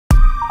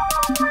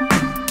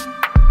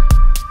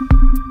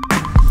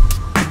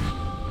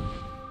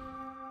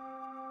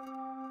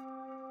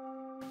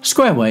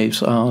Square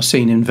waves are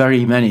seen in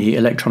very many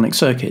electronic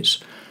circuits.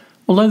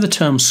 Although the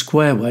term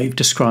square wave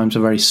describes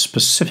a very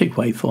specific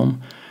waveform,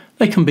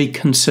 they can be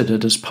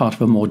considered as part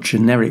of a more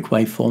generic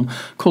waveform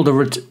called a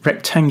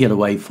rectangular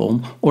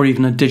waveform or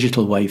even a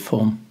digital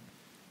waveform.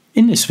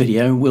 In this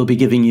video, we'll be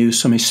giving you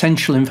some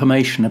essential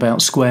information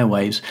about square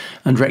waves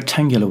and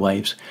rectangular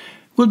waves.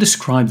 We'll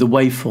describe the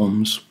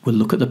waveforms, we'll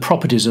look at the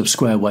properties of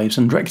square waves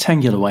and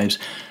rectangular waves,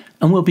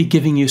 and we'll be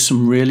giving you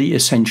some really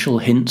essential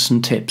hints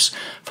and tips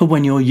for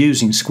when you're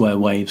using square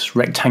waves,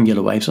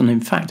 rectangular waves, and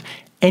in fact,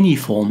 any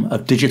form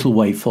of digital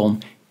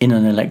waveform in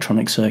an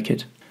electronic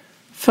circuit.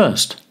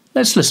 First,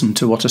 let's listen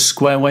to what a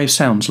square wave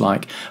sounds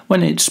like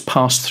when it's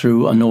passed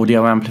through an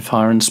audio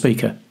amplifier and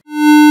speaker.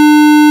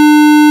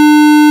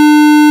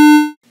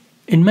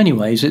 In many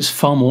ways, it's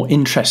far more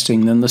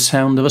interesting than the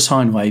sound of a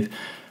sine wave,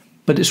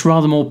 but it's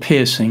rather more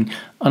piercing,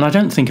 and I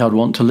don't think I'd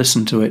want to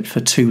listen to it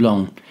for too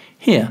long.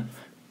 Here,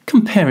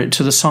 compare it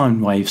to the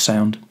sine wave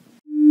sound.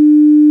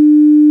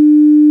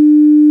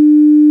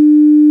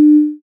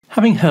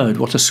 Having heard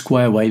what a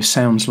square wave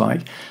sounds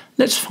like,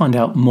 let's find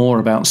out more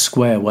about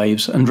square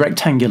waves and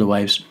rectangular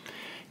waves.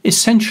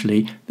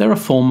 Essentially, they're a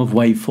form of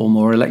waveform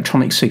or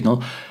electronic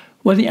signal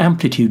where the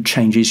amplitude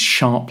changes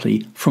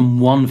sharply from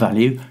one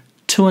value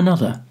to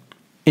another.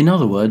 In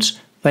other words,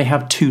 they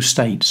have two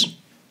states.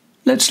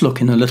 Let's look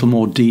in a little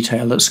more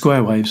detail at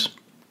square waves.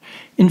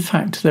 In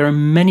fact, there are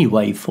many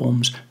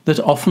waveforms that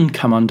often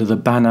come under the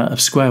banner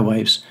of square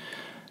waves,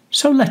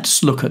 so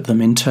let's look at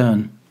them in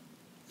turn.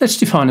 Let's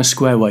define a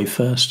square wave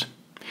first.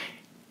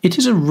 It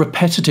is a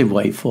repetitive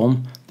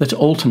waveform that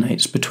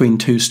alternates between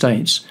two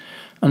states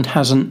and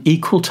has an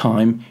equal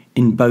time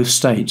in both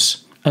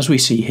states, as we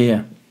see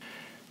here.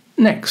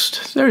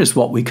 Next, there is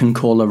what we can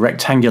call a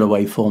rectangular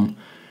waveform.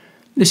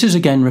 This is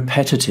again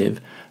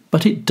repetitive,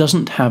 but it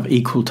doesn't have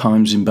equal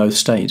times in both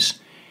states.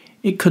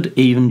 It could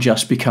even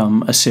just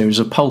become a series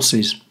of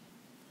pulses.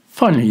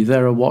 Finally,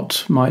 there are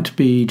what might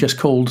be just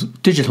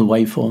called digital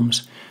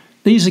waveforms.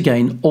 These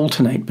again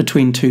alternate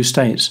between two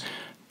states,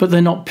 but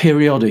they're not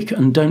periodic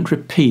and don't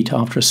repeat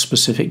after a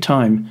specific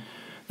time.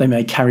 They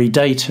may carry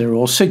data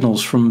or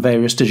signals from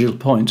various digital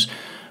points,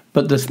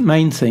 but the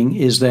main thing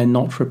is they're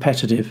not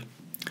repetitive.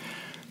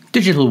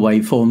 Digital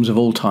waveforms of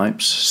all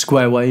types,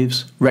 square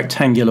waves,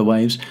 rectangular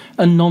waves,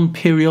 and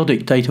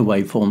non-periodic data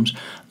waveforms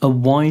are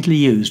widely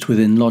used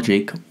within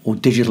logic or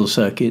digital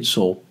circuits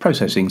or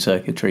processing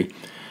circuitry.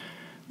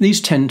 These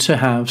tend to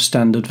have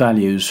standard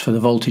values for the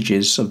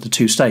voltages of the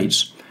two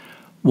states.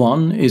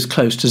 One is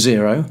close to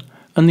zero,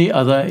 and the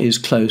other is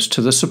close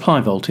to the supply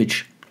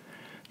voltage.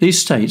 These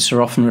states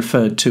are often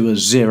referred to as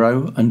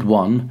 0 and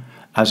 1,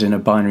 as in a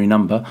binary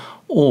number,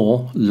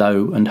 or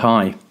low and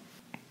high.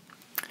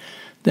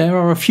 There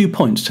are a few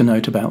points to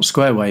note about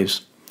square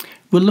waves.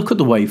 We'll look at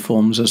the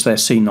waveforms as they're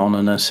seen on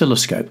an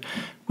oscilloscope,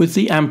 with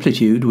the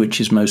amplitude, which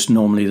is most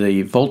normally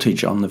the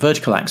voltage on the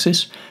vertical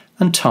axis,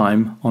 and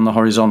time on the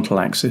horizontal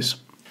axis.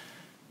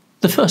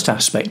 The first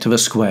aspect of a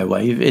square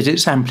wave is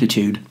its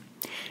amplitude.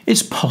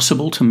 It's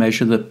possible to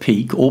measure the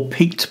peak or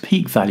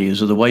peak-to-peak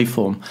values of the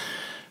waveform,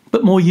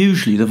 but more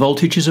usually the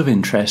voltages of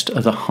interest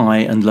are the high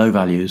and low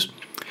values.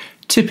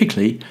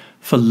 Typically,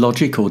 for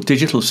logic or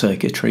digital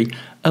circuitry,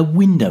 a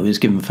window is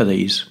given for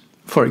these.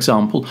 For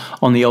example,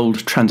 on the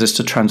old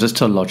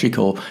transistor-transistor logic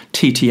or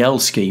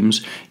TTL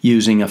schemes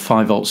using a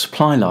 5-volt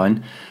supply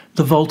line,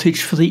 the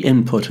voltage for the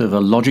input of a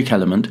logic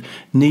element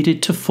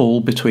needed to fall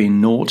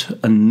between 0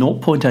 and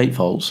 0.8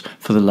 volts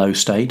for the low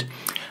state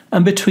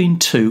and between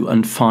 2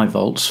 and 5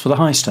 volts for the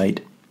high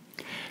state.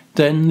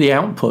 Then the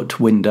output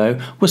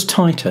window was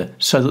tighter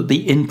so that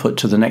the input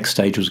to the next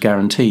stage was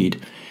guaranteed.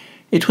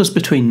 It was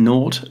between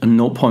 0 and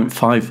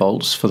 0.5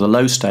 volts for the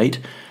low state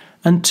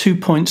and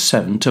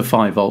 2.7 to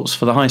 5 volts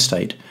for the high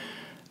state.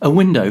 A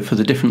window for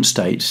the different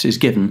states is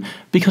given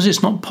because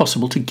it's not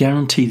possible to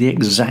guarantee the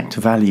exact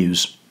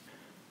values.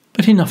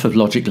 But enough of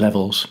logic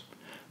levels.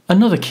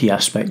 Another key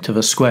aspect of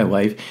a square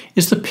wave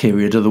is the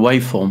period of the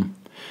waveform.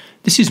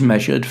 This is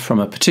measured from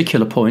a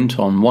particular point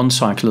on one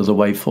cycle of the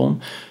waveform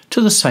to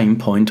the same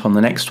point on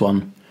the next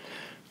one.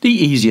 The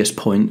easiest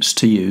points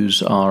to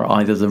use are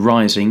either the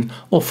rising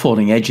or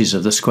falling edges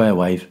of the square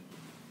wave.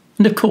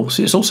 And of course,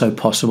 it's also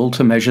possible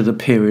to measure the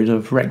period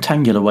of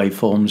rectangular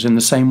waveforms in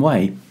the same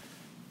way.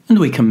 And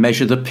we can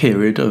measure the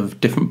period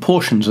of different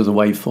portions of the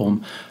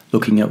waveform,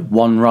 looking at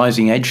one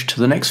rising edge to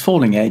the next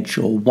falling edge,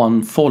 or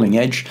one falling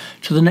edge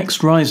to the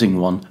next rising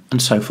one, and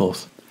so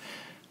forth.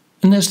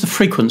 And there's the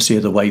frequency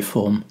of the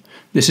waveform.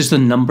 This is the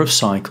number of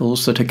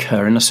cycles that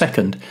occur in a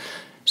second.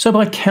 So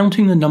by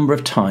counting the number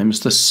of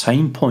times the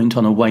same point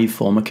on a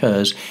waveform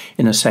occurs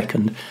in a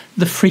second,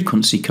 the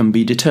frequency can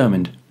be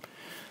determined.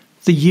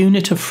 The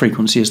unit of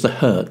frequency is the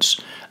hertz,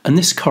 and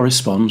this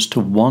corresponds to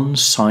 1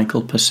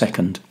 cycle per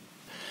second.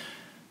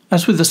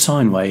 As with the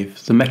sine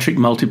wave, the metric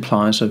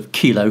multipliers of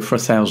kilo for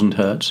 1,000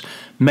 Hz,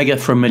 mega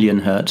for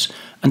 1,000,000 Hz,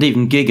 and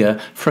even giga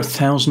for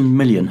 1,000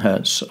 million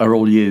Hz are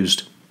all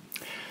used.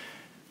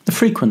 The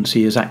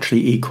frequency is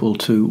actually equal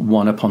to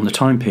 1 upon the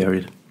time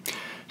period.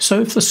 So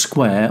if the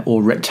square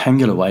or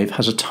rectangular wave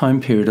has a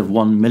time period of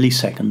 1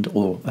 millisecond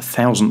or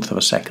 1,000th of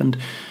a second,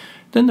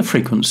 then the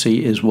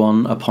frequency is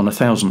 1 upon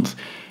 1,000th,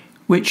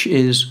 which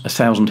is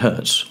 1,000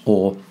 Hz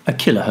or a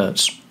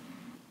kilohertz.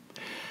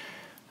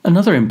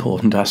 Another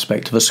important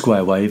aspect of a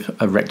square wave,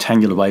 a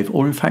rectangular wave,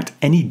 or in fact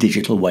any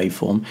digital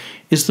waveform,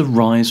 is the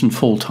rise and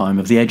fall time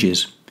of the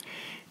edges.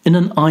 In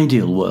an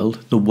ideal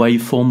world, the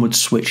waveform would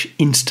switch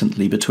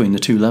instantly between the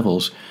two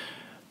levels,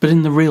 but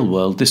in the real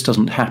world this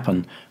doesn't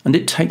happen, and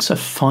it takes a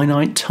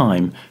finite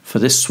time for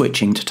this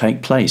switching to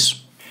take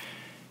place.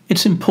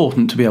 It's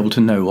important to be able to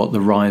know what the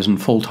rise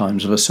and fall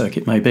times of a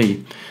circuit may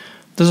be.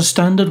 There's a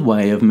standard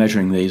way of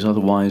measuring these,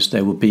 otherwise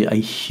there would be a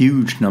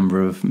huge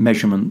number of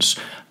measurements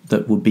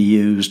that would be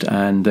used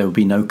and there would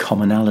be no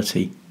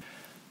commonality.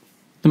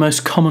 The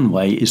most common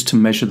way is to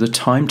measure the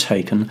time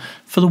taken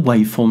for the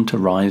waveform to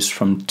rise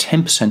from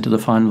 10% of the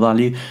final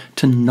value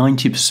to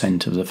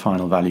 90% of the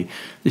final value.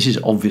 This is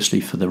obviously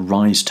for the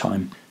rise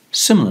time.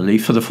 Similarly,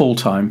 for the fall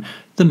time,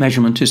 the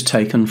measurement is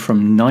taken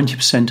from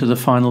 90% of the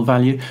final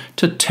value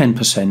to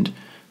 10%.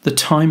 The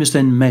time is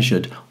then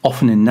measured,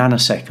 often in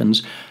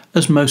nanoseconds,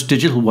 as most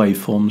digital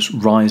waveforms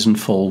rise and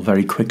fall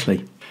very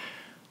quickly.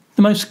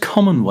 The most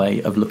common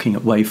way of looking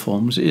at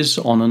waveforms is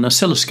on an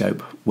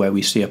oscilloscope, where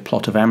we see a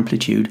plot of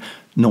amplitude,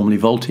 normally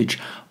voltage,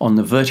 on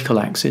the vertical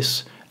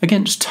axis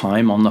against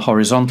time on the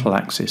horizontal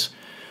axis.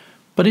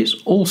 But it's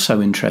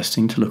also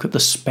interesting to look at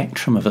the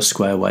spectrum of a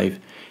square wave.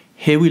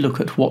 Here we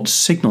look at what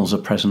signals are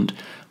present,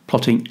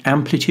 plotting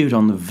amplitude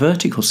on the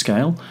vertical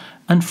scale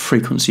and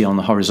frequency on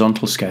the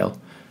horizontal scale.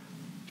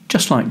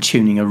 Just like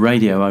tuning a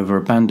radio over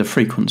a band of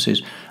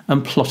frequencies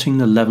and plotting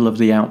the level of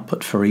the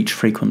output for each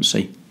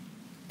frequency.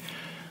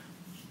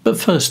 But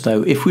first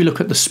though, if we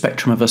look at the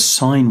spectrum of a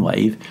sine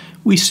wave,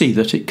 we see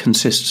that it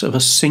consists of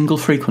a single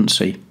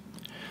frequency.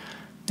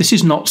 This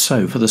is not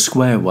so for the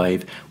square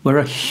wave, where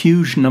a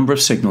huge number of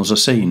signals are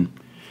seen.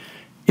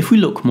 If we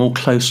look more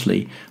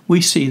closely, we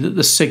see that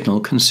the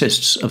signal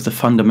consists of the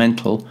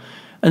fundamental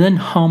and then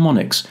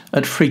harmonics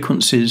at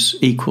frequencies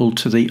equal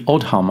to the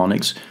odd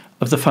harmonics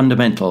of the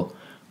fundamental,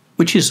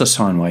 which is a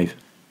sine wave.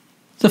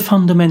 The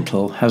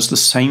fundamental has the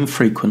same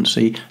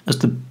frequency as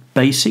the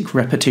basic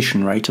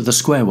repetition rate of the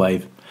square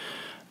wave,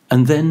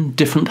 and then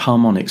different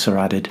harmonics are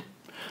added.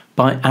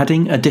 By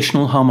adding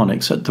additional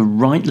harmonics at the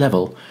right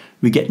level,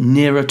 we get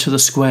nearer to the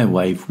square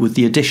wave with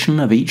the addition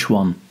of each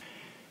one.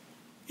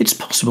 It's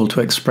possible to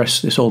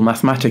express this all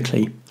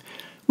mathematically.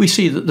 We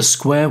see that the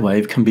square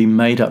wave can be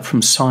made up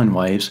from sine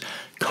waves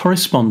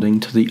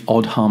corresponding to the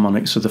odd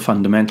harmonics of the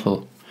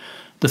fundamental.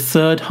 The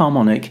third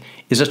harmonic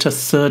is at a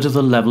third of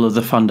the level of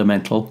the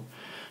fundamental.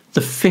 The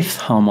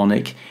fifth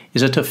harmonic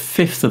is at a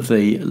fifth of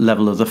the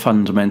level of the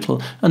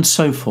fundamental, and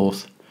so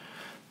forth.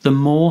 The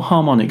more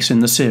harmonics in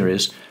the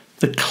series,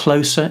 the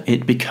closer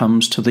it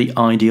becomes to the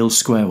ideal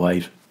square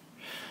wave.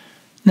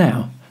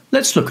 Now,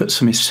 let's look at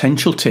some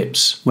essential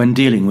tips when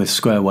dealing with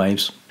square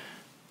waves.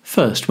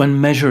 First, when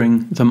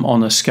measuring them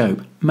on a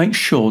scope, make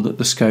sure that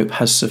the scope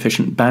has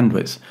sufficient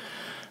bandwidth.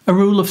 A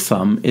rule of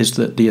thumb is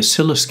that the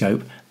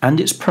oscilloscope and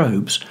its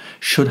probes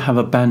should have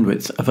a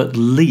bandwidth of at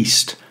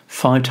least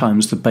 5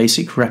 times the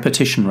basic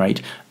repetition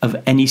rate of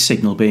any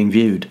signal being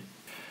viewed.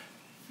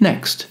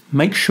 Next,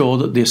 make sure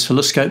that the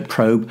oscilloscope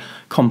probe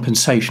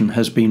compensation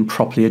has been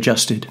properly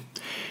adjusted.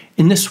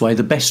 In this way,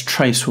 the best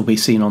trace will be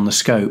seen on the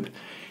scope.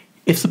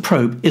 If the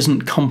probe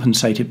isn't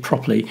compensated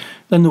properly,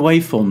 then the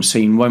waveform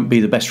seen won't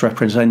be the best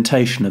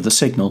representation of the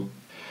signal.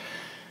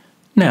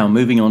 Now,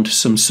 moving on to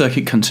some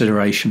circuit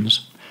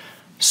considerations.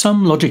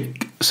 Some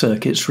logic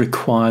circuits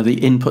require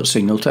the input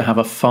signal to have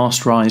a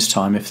fast rise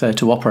time if they're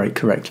to operate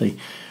correctly.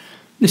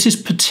 This is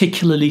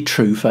particularly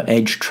true for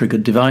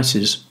edge-triggered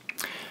devices.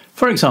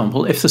 For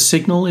example, if the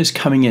signal is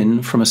coming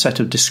in from a set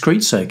of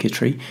discrete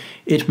circuitry,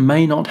 it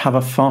may not have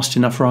a fast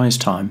enough rise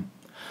time.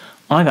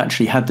 I've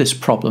actually had this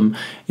problem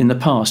in the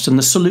past, and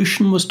the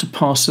solution was to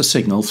pass the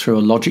signal through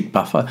a logic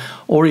buffer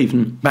or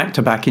even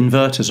back-to-back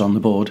inverters on the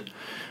board.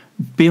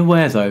 Be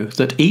aware though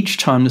that each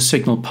time the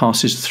signal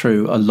passes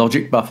through a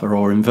logic buffer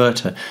or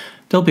inverter,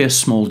 there'll be a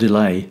small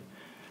delay.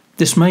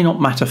 This may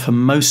not matter for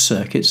most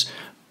circuits,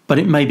 but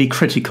it may be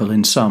critical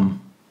in some.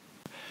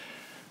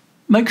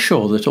 Make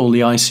sure that all the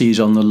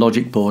ICs on the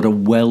logic board are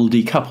well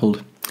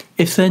decoupled.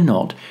 If they're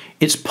not,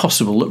 it's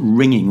possible that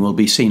ringing will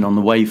be seen on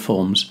the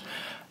waveforms,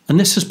 and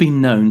this has been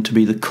known to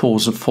be the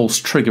cause of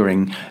false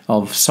triggering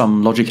of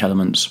some logic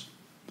elements.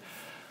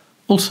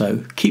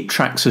 Also, keep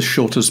tracks as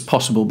short as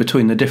possible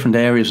between the different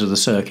areas of the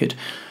circuit,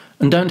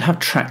 and don't have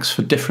tracks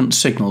for different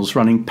signals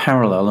running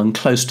parallel and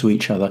close to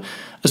each other,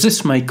 as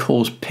this may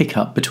cause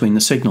pickup between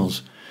the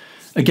signals.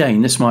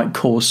 Again, this might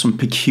cause some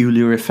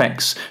peculiar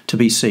effects to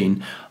be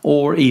seen,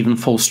 or even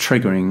false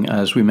triggering,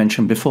 as we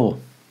mentioned before.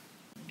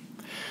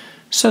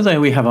 So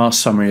there we have our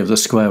summary of the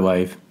square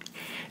wave.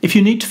 If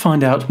you need to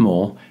find out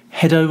more,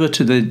 head over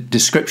to the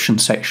description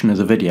section of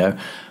the video,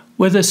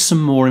 where there's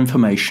some more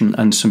information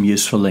and some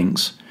useful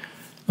links.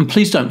 And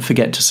please don't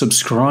forget to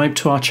subscribe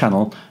to our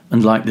channel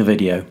and like the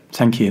video.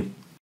 Thank you.